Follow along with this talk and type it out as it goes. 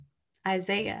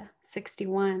Isaiah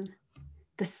 61.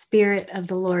 The Spirit of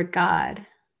the Lord God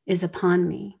is upon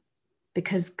me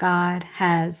because God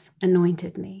has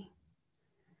anointed me.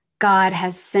 God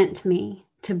has sent me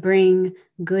to bring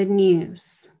good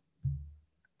news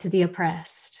to the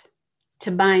oppressed,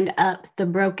 to bind up the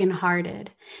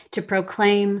brokenhearted, to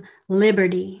proclaim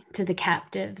liberty to the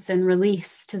captives and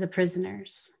release to the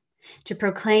prisoners, to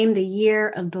proclaim the year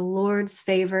of the Lord's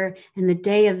favor and the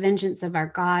day of vengeance of our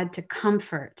God, to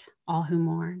comfort all who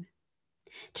mourn,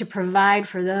 to provide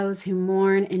for those who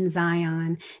mourn in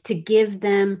Zion, to give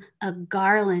them a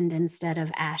garland instead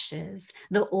of ashes,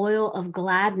 the oil of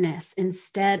gladness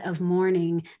instead of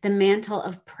mourning, the mantle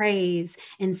of praise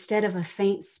instead of a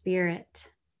faint spirit.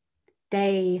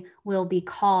 They will be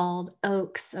called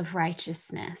oaks of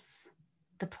righteousness,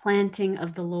 the planting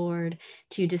of the Lord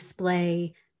to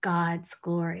display God's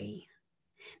glory.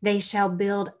 They shall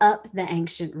build up the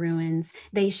ancient ruins.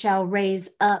 They shall raise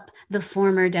up the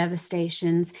former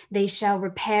devastations. They shall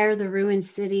repair the ruined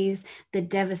cities, the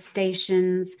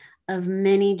devastations of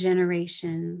many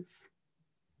generations.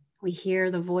 We hear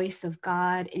the voice of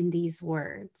God in these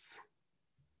words.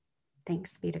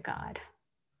 Thanks be to God.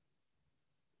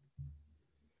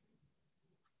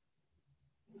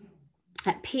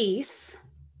 At peace,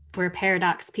 we're a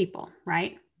paradox people,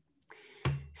 right?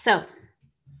 So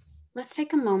let's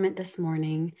take a moment this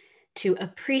morning to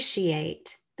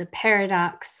appreciate the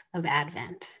paradox of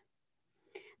Advent,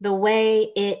 the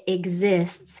way it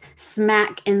exists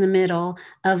smack in the middle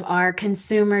of our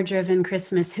consumer-driven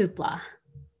Christmas hoopla,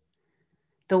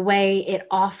 the way it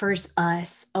offers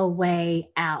us a way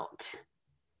out,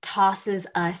 tosses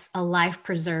us a life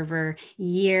preserver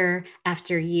year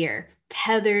after year,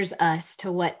 tethers us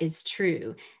to what is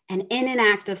true, and in an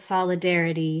act of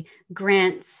solidarity,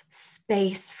 grants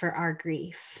space for our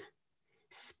grief,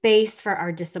 space for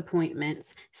our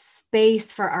disappointments,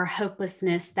 space for our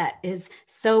hopelessness that is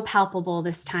so palpable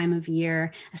this time of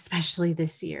year, especially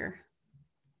this year.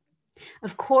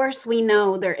 Of course, we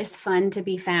know there is fun to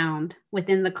be found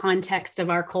within the context of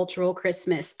our cultural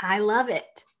Christmas. I love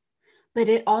it. But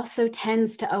it also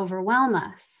tends to overwhelm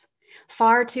us,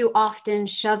 far too often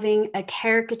shoving a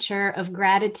caricature of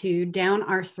gratitude down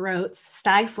our throats,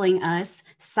 stifling us,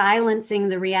 silencing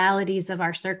the realities of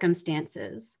our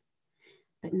circumstances.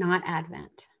 But not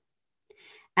Advent.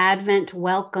 Advent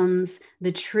welcomes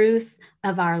the truth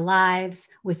of our lives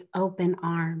with open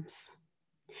arms.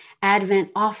 Advent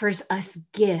offers us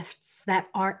gifts that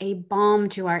are a balm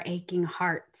to our aching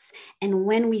hearts. And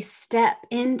when we step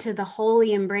into the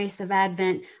holy embrace of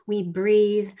Advent, we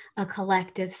breathe a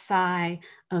collective sigh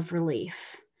of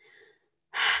relief.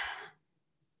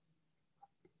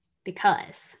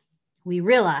 Because we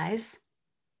realize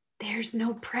there's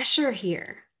no pressure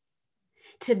here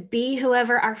to be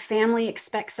whoever our family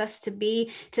expects us to be,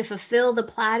 to fulfill the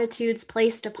platitudes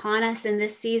placed upon us in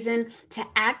this season, to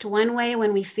act one way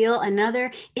when we feel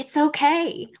another. It's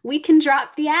okay. We can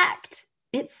drop the act.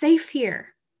 It's safe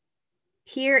here.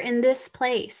 Here in this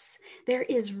place, there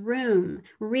is room,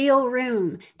 real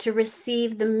room, to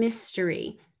receive the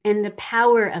mystery and the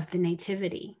power of the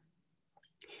nativity.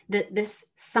 This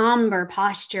somber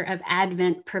posture of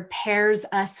Advent prepares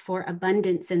us for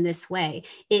abundance in this way.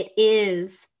 It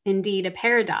is indeed a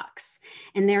paradox,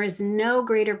 and there is no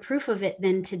greater proof of it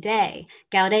than today,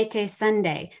 Gaudete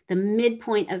Sunday, the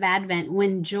midpoint of Advent,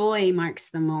 when joy marks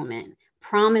the moment,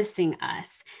 promising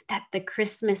us that the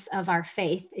Christmas of our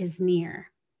faith is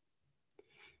near.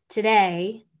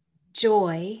 Today,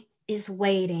 joy is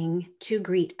waiting to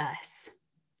greet us.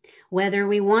 Whether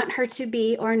we want her to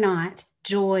be or not,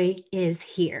 joy is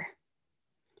here.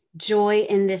 Joy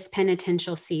in this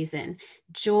penitential season.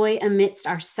 Joy amidst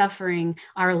our suffering,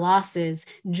 our losses.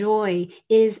 Joy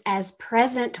is as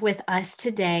present with us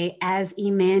today as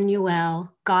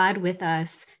Emmanuel, God with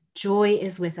us. Joy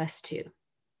is with us too.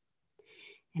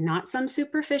 And not some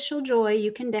superficial joy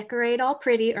you can decorate all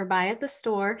pretty or buy at the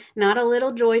store. Not a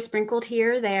little joy sprinkled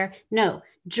here or there. No,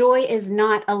 joy is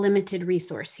not a limited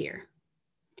resource here.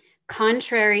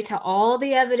 Contrary to all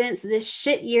the evidence this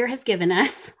shit year has given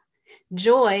us,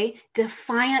 joy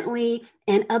defiantly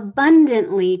and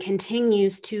abundantly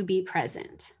continues to be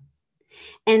present.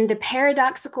 And the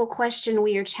paradoxical question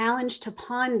we are challenged to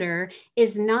ponder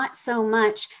is not so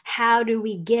much how do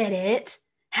we get it,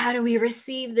 how do we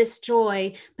receive this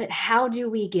joy, but how do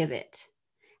we give it?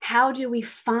 How do we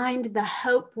find the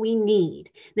hope we need,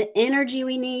 the energy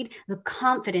we need, the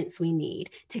confidence we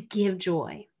need to give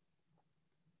joy?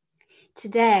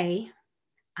 Today,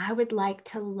 I would like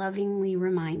to lovingly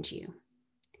remind you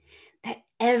that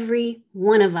every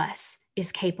one of us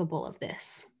is capable of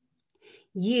this.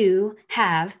 you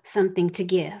have something to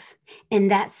give. And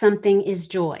that something is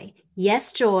joy.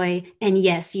 Yes, joy, and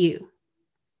yes, you.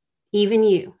 Even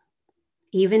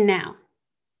now.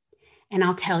 And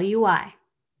I'll tell you why.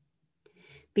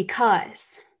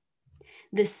 Because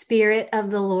the Spirit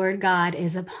of the Lord God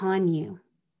is upon you.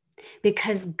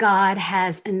 Because God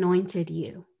has anointed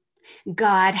you.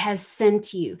 God has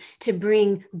sent you to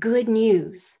bring good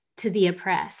news to the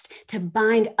oppressed, to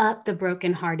bind up the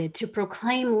brokenhearted, to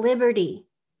proclaim liberty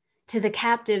to the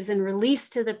captives and release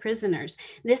to the prisoners.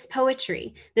 This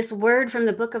poetry, this word from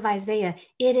the book of Isaiah,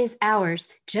 it is ours,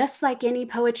 just like any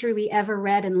poetry we ever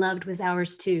read and loved was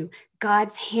ours too.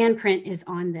 God's handprint is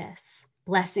on this,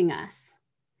 blessing us,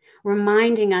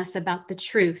 reminding us about the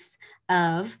truth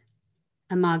of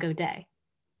Imago Dei.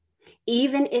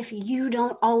 Even if you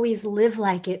don't always live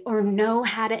like it or know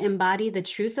how to embody the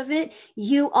truth of it,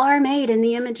 you are made in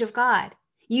the image of God.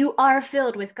 You are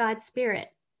filled with God's Spirit.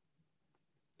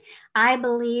 I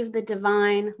believe the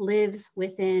divine lives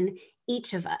within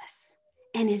each of us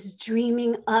and is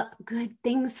dreaming up good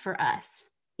things for us,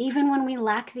 even when we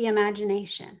lack the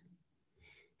imagination,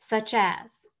 such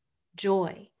as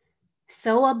joy,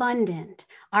 so abundant,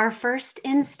 our first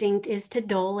instinct is to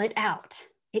dole it out.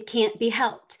 It can't be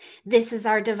helped. This is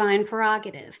our divine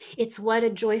prerogative. It's what a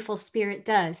joyful spirit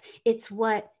does. It's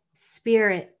what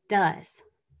spirit does.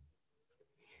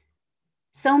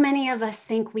 So many of us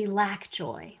think we lack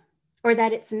joy, or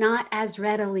that it's not as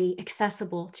readily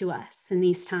accessible to us in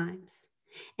these times.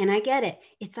 And I get it.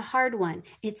 It's a hard one.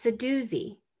 It's a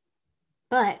doozy.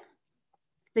 But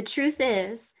the truth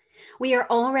is, we are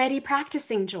already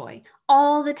practicing joy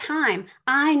all the time.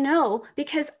 I know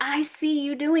because I see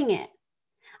you doing it.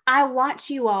 I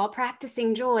watch you all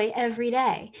practicing joy every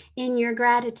day in your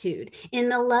gratitude, in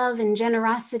the love and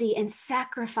generosity and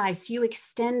sacrifice you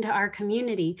extend to our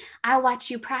community. I watch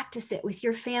you practice it with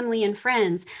your family and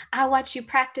friends. I watch you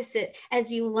practice it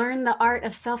as you learn the art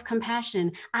of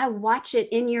self-compassion. I watch it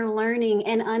in your learning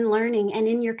and unlearning and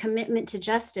in your commitment to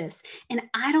justice. And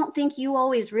I don't think you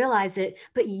always realize it,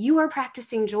 but you are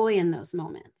practicing joy in those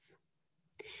moments.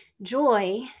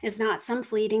 Joy is not some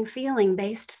fleeting feeling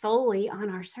based solely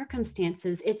on our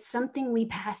circumstances. It's something we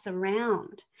pass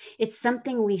around. It's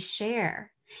something we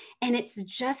share. And it's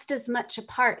just as much a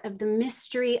part of the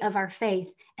mystery of our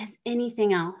faith as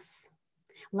anything else.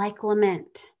 Like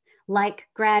lament, like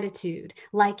gratitude,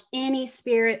 like any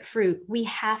spirit fruit, we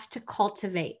have to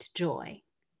cultivate joy.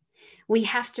 We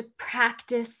have to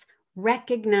practice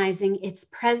recognizing its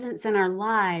presence in our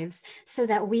lives so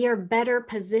that we are better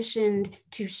positioned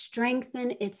to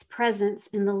strengthen its presence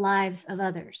in the lives of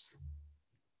others.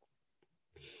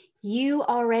 You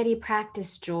already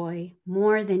practice joy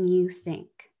more than you think,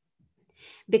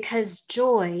 because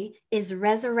joy is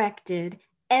resurrected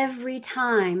every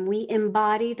time we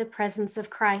embody the presence of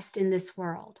Christ in this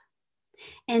world.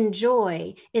 And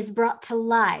joy is brought to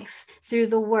life through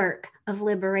the work of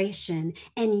liberation.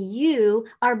 And you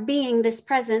are being this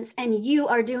presence and you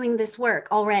are doing this work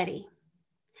already.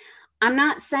 I'm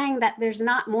not saying that there's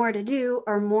not more to do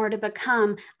or more to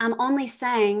become. I'm only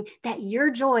saying that your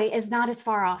joy is not as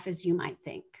far off as you might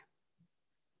think.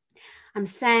 I'm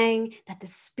saying that the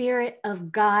Spirit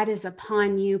of God is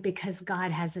upon you because God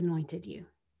has anointed you.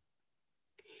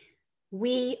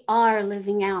 We are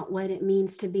living out what it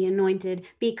means to be anointed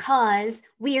because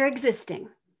we are existing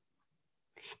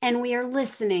and we are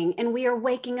listening and we are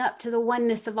waking up to the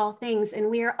oneness of all things and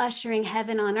we are ushering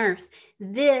heaven on earth.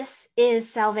 This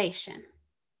is salvation.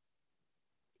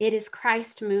 It is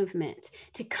Christ's movement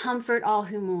to comfort all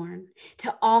who mourn,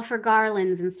 to offer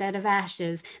garlands instead of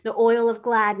ashes, the oil of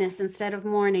gladness instead of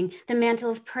mourning, the mantle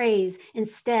of praise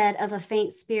instead of a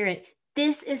faint spirit.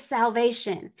 This is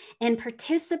salvation, and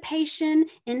participation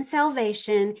in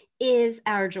salvation is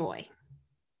our joy.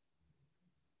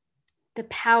 The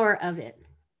power of it,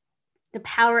 the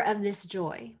power of this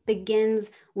joy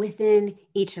begins within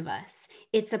each of us.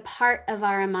 It's a part of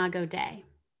our Imago Dei,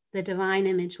 the divine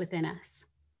image within us,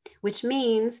 which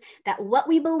means that what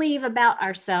we believe about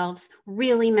ourselves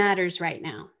really matters right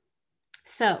now.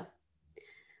 So,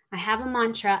 I have a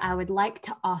mantra I would like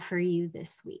to offer you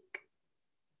this week.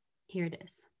 Here it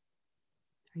is.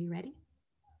 Are you ready?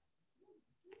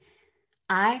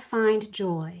 I find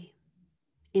joy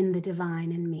in the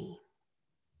divine in me.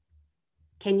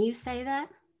 Can you say that?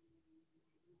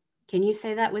 Can you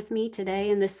say that with me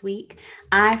today and this week?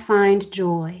 I find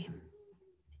joy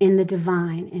in the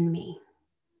divine in me.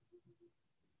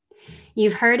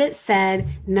 You've heard it said,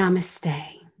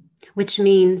 namaste, which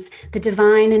means the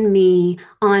divine in me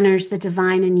honors the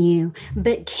divine in you.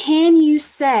 But can you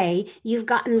say you've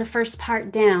gotten the first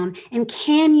part down? And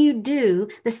can you do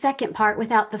the second part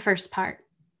without the first part?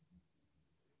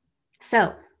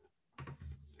 So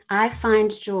I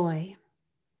find joy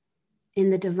in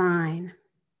the divine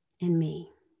in me.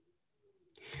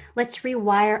 Let's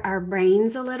rewire our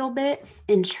brains a little bit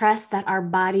and trust that our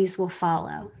bodies will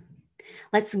follow.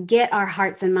 Let's get our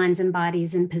hearts and minds and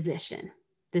bodies in position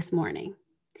this morning.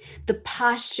 The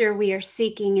posture we are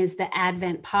seeking is the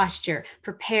Advent posture,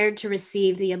 prepared to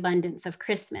receive the abundance of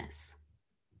Christmas.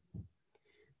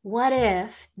 What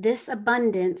if this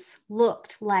abundance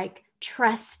looked like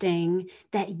trusting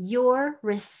that your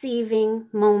receiving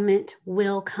moment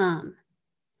will come,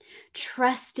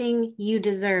 trusting you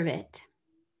deserve it?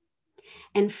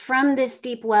 And from this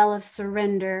deep well of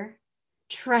surrender,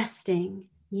 trusting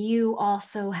you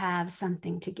also have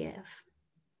something to give.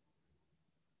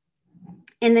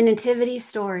 In the Nativity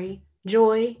story,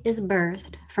 joy is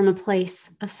birthed from a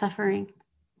place of suffering,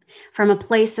 from a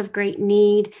place of great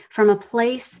need, from a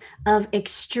place of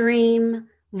extreme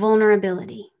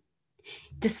vulnerability,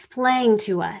 displaying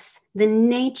to us the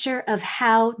nature of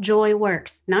how joy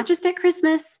works, not just at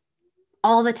Christmas,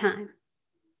 all the time.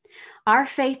 Our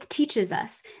faith teaches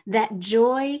us that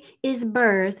joy is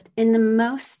birthed in the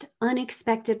most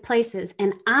unexpected places.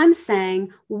 And I'm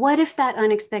saying, what if that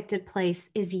unexpected place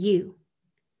is you?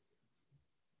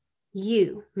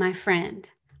 You, my friend,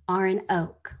 are an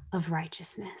oak of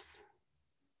righteousness.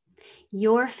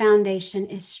 Your foundation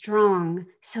is strong,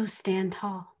 so stand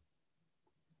tall.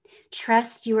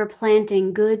 Trust you are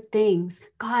planting good things,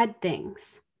 God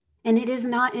things, and it is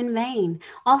not in vain.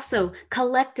 Also,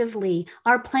 collectively,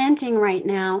 our planting right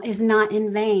now is not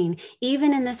in vain,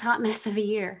 even in this hot mess of a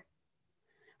year.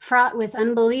 Fraught with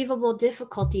unbelievable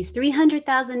difficulties,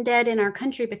 300,000 dead in our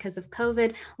country because of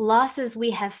COVID, losses we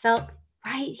have felt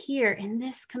right here in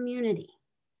this community.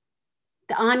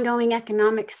 The ongoing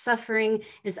economic suffering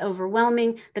is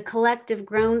overwhelming. The collective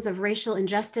groans of racial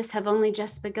injustice have only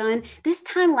just begun. This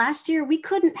time last year, we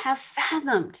couldn't have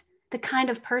fathomed the kind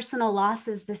of personal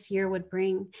losses this year would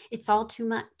bring. It's all too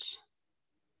much.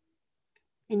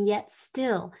 And yet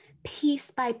still, piece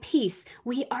by piece,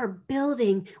 we are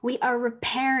building, we are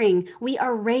repairing, we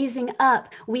are raising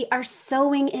up, we are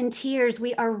sowing in tears,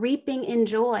 we are reaping in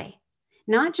joy.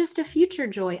 Not just a future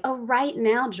joy, a right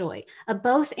now joy, a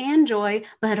both and joy,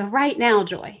 but a right now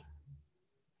joy.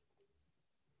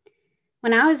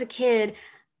 When I was a kid,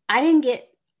 I didn't get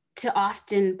to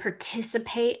often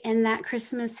participate in that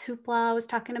Christmas hoopla I was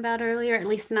talking about earlier, at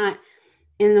least not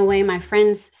in the way my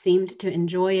friends seemed to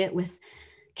enjoy it, with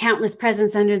countless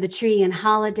presents under the tree and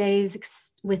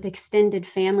holidays with extended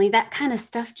family. That kind of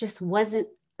stuff just wasn't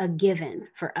a given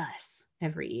for us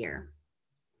every year.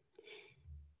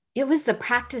 It was the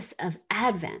practice of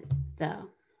Advent, though,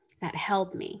 that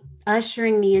held me,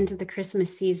 ushering me into the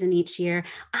Christmas season each year.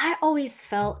 I always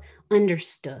felt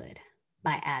understood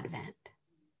by Advent.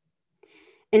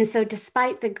 And so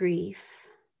despite the grief,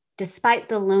 despite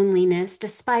the loneliness,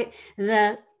 despite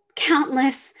the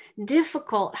countless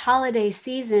difficult holiday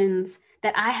seasons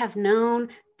that I have known,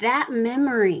 that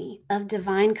memory of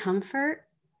divine comfort,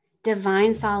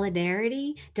 divine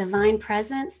solidarity, divine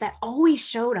presence that always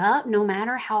showed up no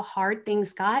matter how hard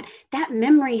things got, that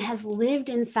memory has lived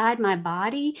inside my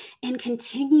body and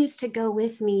continues to go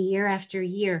with me year after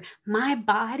year. My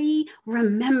body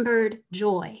remembered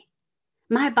joy.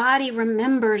 My body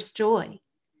remembers joy.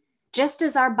 Just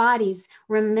as our bodies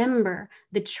remember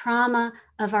the trauma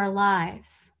of our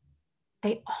lives,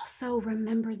 they also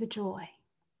remember the joy.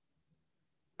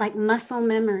 Like muscle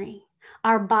memory,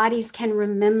 our bodies can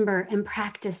remember and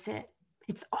practice it.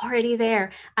 It's already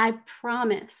there. I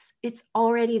promise it's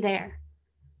already there.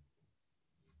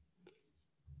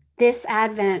 This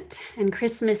Advent and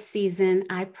Christmas season,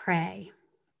 I pray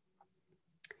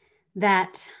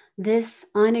that this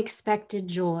unexpected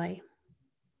joy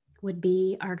would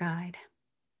be our guide.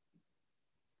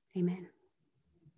 Amen.